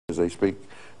They speak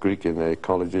Greek in their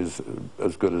colleges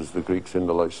as good as the Greeks in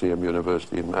the Lyceum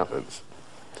University in Athens.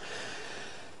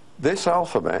 This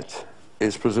alphabet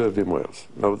is preserved in Wales.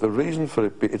 Now, the reason for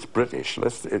it, it's British.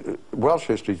 Welsh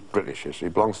history is British history.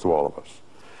 It belongs to all of us.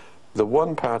 The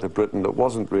one part of Britain that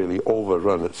wasn't really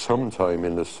overrun at some time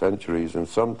in the centuries and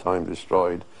sometime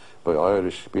destroyed by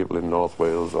Irish people in North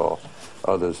Wales or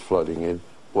others flooding in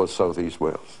was southeast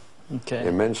Wales. Okay.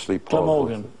 Immensely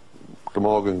Glamorgan.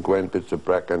 Glamorgan, Gwent, bits of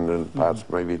Brecon, and parts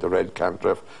maybe the Red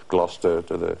Cantref, Gloucester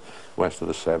to the west of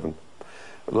the Severn.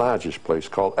 The largest place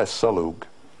called Essulug.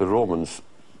 The Romans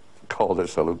called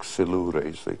Essulug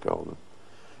Silures, they called them.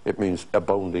 It means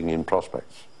abounding in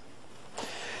prospects.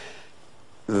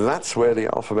 That's where the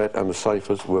alphabet and the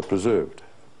ciphers were preserved.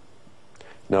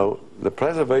 Now, the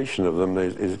preservation of them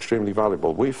is extremely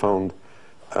valuable. We found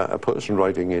a person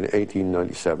writing in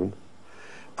 1897,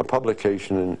 a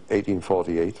publication in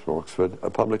 1848 from Oxford, a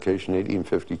publication in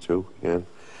 1852 again,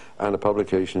 and a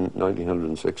publication in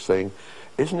 1906 saying,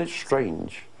 isn't it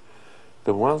strange,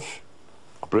 the Welsh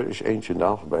British ancient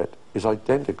alphabet is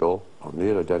identical, or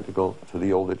near identical, to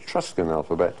the old Etruscan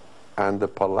alphabet and the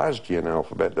Pelasgian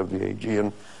alphabet of the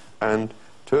Aegean and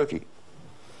Turkey.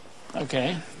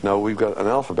 Okay. Now we've got an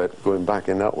alphabet going back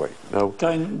in that way. Now we've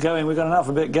got an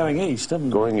alphabet going east, haven't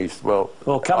we? Going east. Well,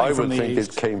 coming from the I would think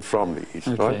east. it came from the east,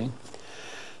 okay. right?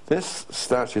 This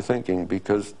starts you thinking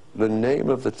because the name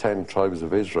of the 10 tribes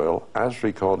of Israel, as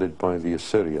recorded by the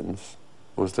Assyrians,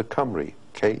 was the Cymry,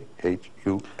 K-H-U-M-R-Y.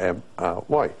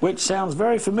 Which sounds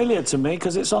very familiar to me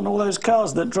because it's on all those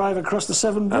cars that drive across the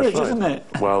Severn Bridge, right. isn't it?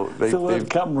 Well, the word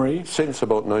Cymru. Since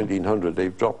about 1900,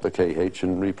 they've dropped the KH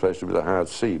and replaced it with a hard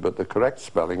C, but the correct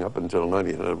spelling up until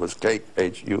 1900 was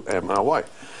K-H-U-M-R-Y.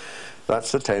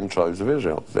 That's the 10 tribes of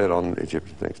Israel. They're on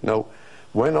Egyptian things. Now,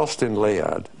 when Austin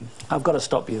Layard... I've got to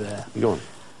stop you there. Go on.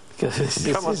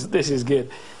 Because this is good.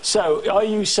 So, are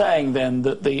you saying then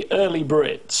that the early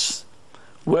Brits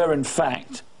were in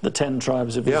fact the 10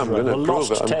 tribes of Israel? Yeah, I'm going to prove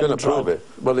it. I'm going to prove it.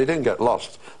 Well, they didn't get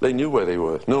lost. They knew where they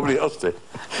were. Nobody else did.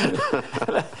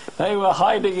 They were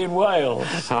hiding in Wales.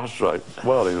 That's right.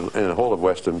 Well, in the whole of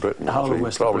Western Britain. The whole of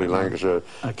Western probably Britain. Lancashire,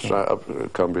 Okay.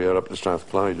 up Cumbria, up to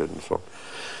Strathclyde and so on.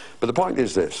 But the point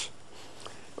is this.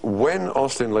 When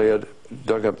Austin Layard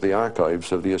dug up the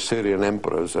archives of the Assyrian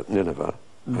emperors at Nineveh,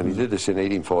 and he did this in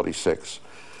 1846,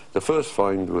 the first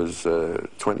find was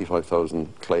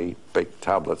 25,000 clay-baked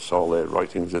tablets, all their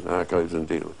writings and archives and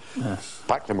deal. Yes.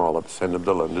 Packed them all up, sent them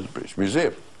to London British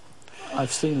Museum.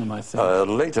 I've seen them, I think.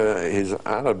 Later, an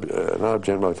Arab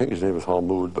general, I think his name was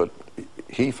Hormuz, but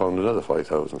he found another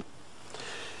 5,000.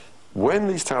 When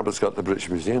these tablets got to the British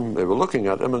Museum, they were looking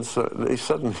at them and they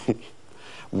suddenly,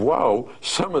 wow,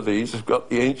 some of these have got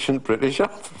the ancient British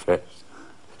alphabet.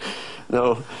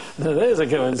 Now, there's a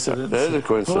coincidence. There's a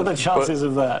coincidence. What are the chances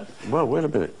of that? Well, wait a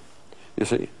minute. You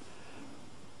see,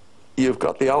 you've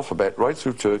got the alphabet right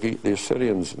through Turkey. The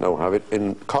Assyrians now have it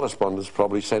in correspondence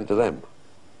probably sent to them.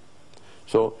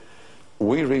 So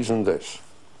we reasoned this.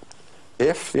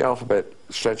 If the alphabet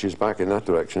stretches back in that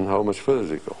direction, how much further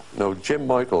does it go? Now, Jim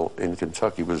Michael in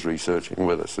Kentucky was researching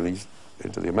with us, and he's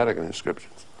into the American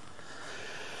inscriptions.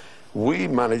 We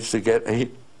managed to get a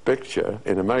picture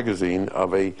in a magazine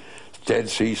of a Dead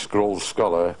Sea Scrolls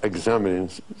scholar examining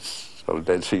sort of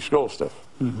Dead Sea Scroll stuff.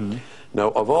 Now,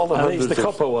 of all the hundreds these the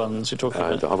copper ones you're talking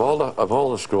about? Of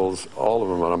all the scrolls, all of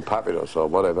them are on papyrus or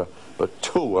whatever, but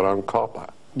 2 are on copper.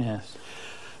 Yes.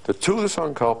 The 2 that's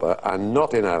on copper are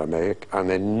not in Aramaic, and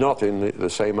they're not in the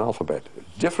same alphabet.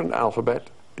 Different alphabet,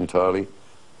 entirely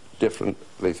different,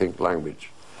 they think,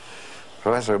 language.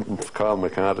 Professor Carl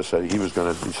McCarter said he was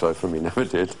going to decipher me, never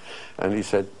did, and he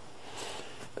said,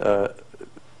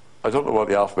 I don't know what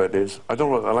the alphabet is, I don't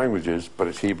know what the language is, but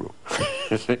it's Hebrew.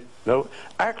 You see? No,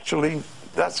 actually,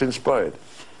 that's inspired,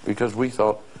 because we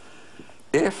thought,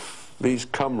 if these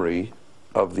Cymry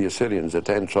of the Assyrians, the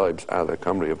 10 tribes, are the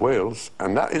Cymry of Wales,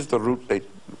 and that is the route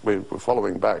we were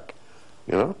following back,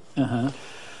 you know,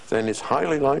 then it's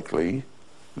highly likely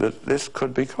that this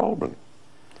could be Colburn.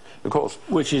 Of course.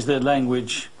 Which is the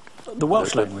language, the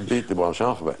Welsh language. The Welsh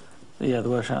alphabet. Yeah, the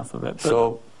Welsh alphabet. But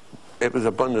so it was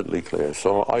abundantly clear.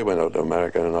 So I went out to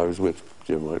America and I was with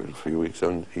Jim for a few weeks,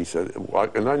 and he said,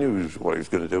 and I knew what he was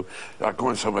going to do. I'm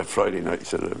going somewhere Friday night, he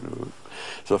said.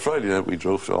 So Friday night we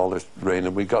drove through all this rain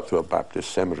and we got to a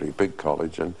Baptist cemetery, big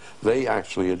college, and they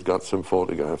actually had got some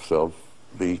photographs of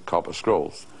the copper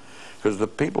scrolls. Because the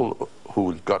people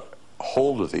who got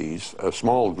hold of these, a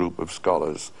small group of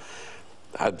scholars,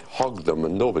 had hogged them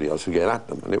and nobody else could get at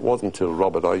them. And it wasn't until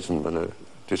Robert Eisenman, a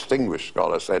distinguished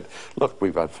scholar, said, look,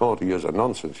 we've had 40 years of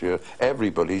nonsense here.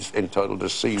 Everybody's entitled to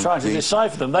see... Trying to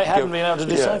decipher them. They hadn't been able to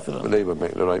decipher them. They were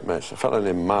making the right mess. A fellow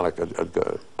named Malak,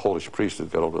 a Polish priest,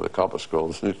 had got hold of the Copper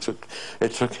Scrolls, and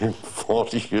it took him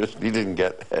 40 years, and he didn't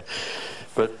get there.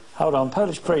 But... Hold on,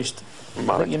 Polish priest.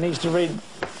 I think you need to read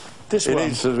this one. He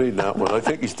needs to read that one. I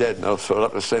think he's dead now, so I'll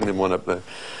have to send him one up there.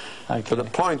 Okay. But the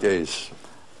point is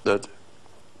that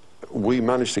we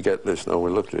managed to get this. Now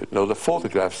we looked at it. Now the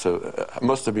photographs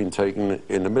must have been taken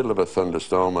in the middle of a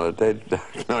thunderstorm on a dead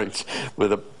dark night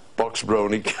with a box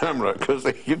brownie camera, because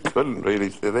you couldn't really.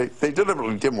 They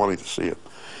deliberately didn't want you to see it.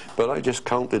 But I just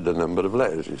counted the number of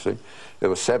letters. You see, there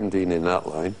were 17 in that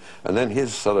line, and then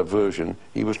his sort of version,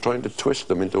 he was trying to twist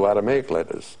them into Aramaic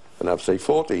letters, and I'd say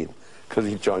 14, because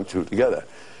he joined two together.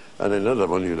 And another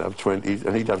one, you'd have 20,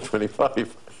 and he'd have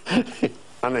 25.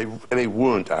 and they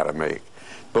weren't Aramaic.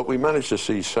 But we managed to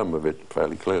see some of it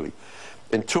fairly clearly.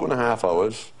 In 2.5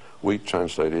 hours, we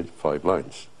translated 5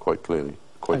 lines, quite clearly,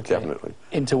 quite definitely.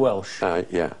 Into Welsh?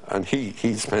 Yeah, and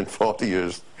he spent 40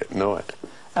 years getting know it.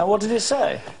 And what did it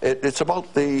say? It's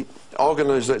about the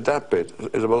that bit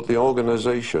is about the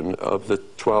organisation of the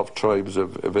 12 tribes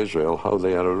of Israel, how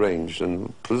they are arranged,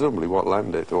 and presumably what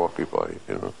land they're to occupy,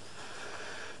 you know.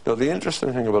 Now, the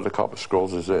interesting thing about the Copper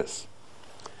Scrolls is this.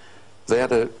 They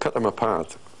had to cut them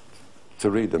apart to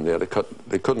read them.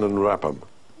 They couldn't unwrap them.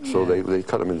 So they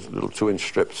cut them in little 2-inch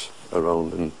strips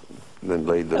around and then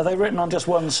laid them. Are they written on just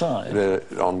one side? They're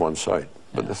on one side.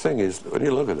 But the thing is, when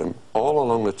you look at them, all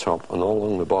along the top and all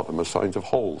along the bottom are signs of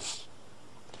holes.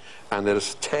 And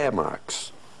there's tear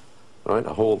marks, right?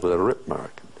 A hole with a rip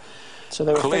mark. So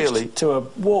they were fixed to a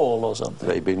wall or something?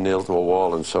 They've been nailed to a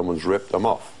wall and someone's ripped them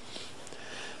off.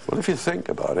 Well, if you think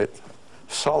about it,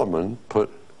 Solomon put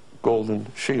golden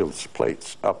shields,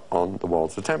 plates, up on the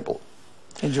walls of the temple.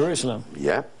 In Jerusalem?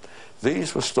 Yeah.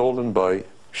 These were stolen by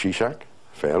Shishak,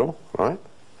 Pharaoh, right?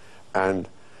 And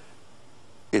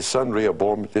his son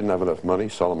Rehoboam didn't have enough money,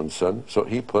 Solomon's son, so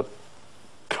he put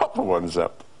copper ones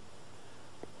up.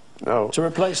 Now, to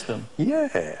replace them?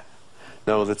 Yeah.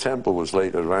 Now, the temple was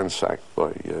later ransacked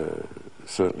by,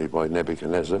 certainly by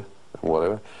Nebuchadnezzar and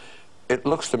whatever. It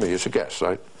looks to me, it's a guess,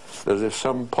 right, as if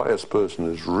some pious person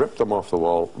has ripped them off the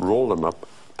wall, rolled them up,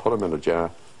 put them in a jar,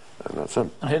 and that's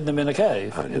them. And hidden them in a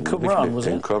cave? In Qumran, was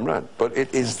it? In Qumran. But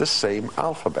it is the same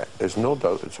alphabet. There's no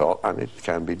doubt at all, and it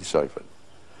can be deciphered.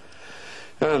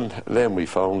 And then we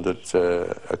found that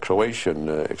a Croatian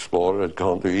explorer had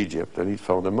gone to Egypt, and he'd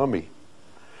found a mummy.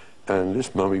 And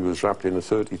this mummy was wrapped in a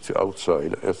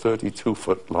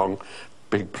 32-foot long,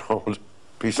 big brown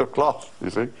piece of cloth, you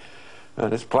see.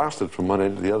 And it's plastered from one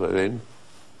end to the other in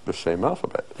the same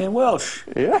alphabet. In Welsh?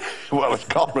 Yeah. Well, it's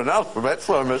common alphabet,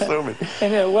 so I'm assuming.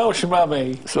 In a Welsh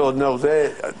mummy? So, no,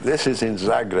 this is in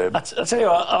Zagreb. I tell you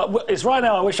what, it's right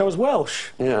now I wish I was Welsh.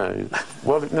 Yeah.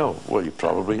 Well, no. Well, you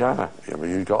probably are. I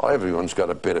mean, everyone's got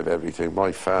a bit of everything.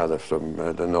 My father's from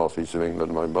the northeast of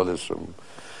England. My mother's from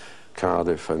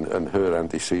Cardiff, and her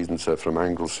antecedents are from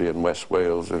Anglesey and West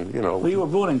Wales, and you know. Well, you were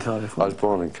born in Cardiff. I was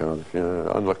born in Cardiff.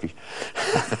 Yeah, unlucky.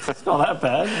 It's not that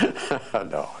bad.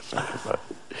 No, it's not that bad.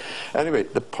 Anyway,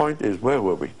 the point is, where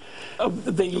were we?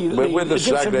 With the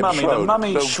Zagreb mummy, shroud. the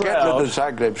mummy shroud. Getting the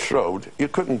Zagreb shroud, you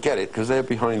couldn't get it because they're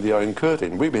behind the Iron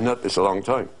Curtain. We've been at this a long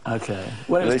time. Okay.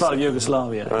 When it was part of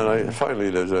Yugoslavia. And finally,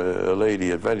 there's a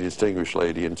lady, a very distinguished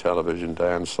lady in television,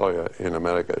 Diane Sawyer in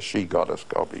America. She got us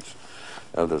copies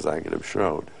of the Zagreb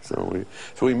shroud. So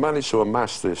we managed to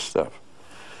amass this stuff.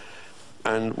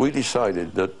 And we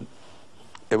decided that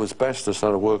it was best to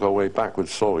sort of work our way backwards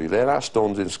slowly. There are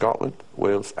stones in Scotland,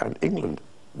 Wales and England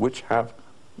which have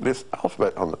this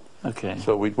alphabet on them. Okay.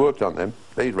 So we'd worked on them.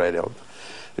 They read out.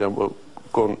 You know, we'll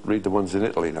go and read the ones in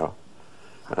Italy now.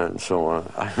 And so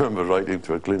I remember writing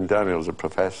to Glyn Daniels, a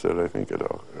professor, I think, at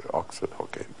Oxford or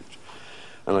Cambridge.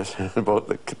 And I said about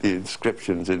the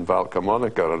inscriptions in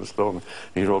Valcamonica on a stone.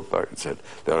 He wrote back and said,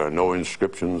 there are no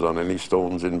inscriptions on any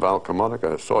stones in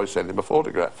Valcamonica. So I sent him a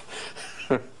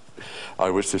photograph. I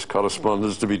wish this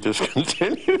correspondence to be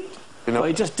discontinued. You know? Well,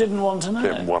 he just didn't want to know.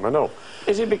 Didn't want to know.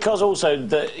 Is it because also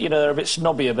that, you know, they're a bit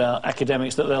snobby about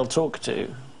academics that they'll talk to?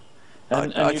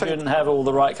 And you didn't have all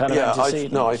the right kind of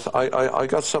antecedents? I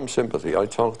got some sympathy. I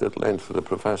talked at length with a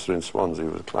professor in Swansea,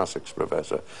 who was a classics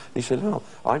professor. He said, no,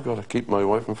 I've got to keep my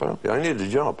wife and family. I need a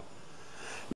job.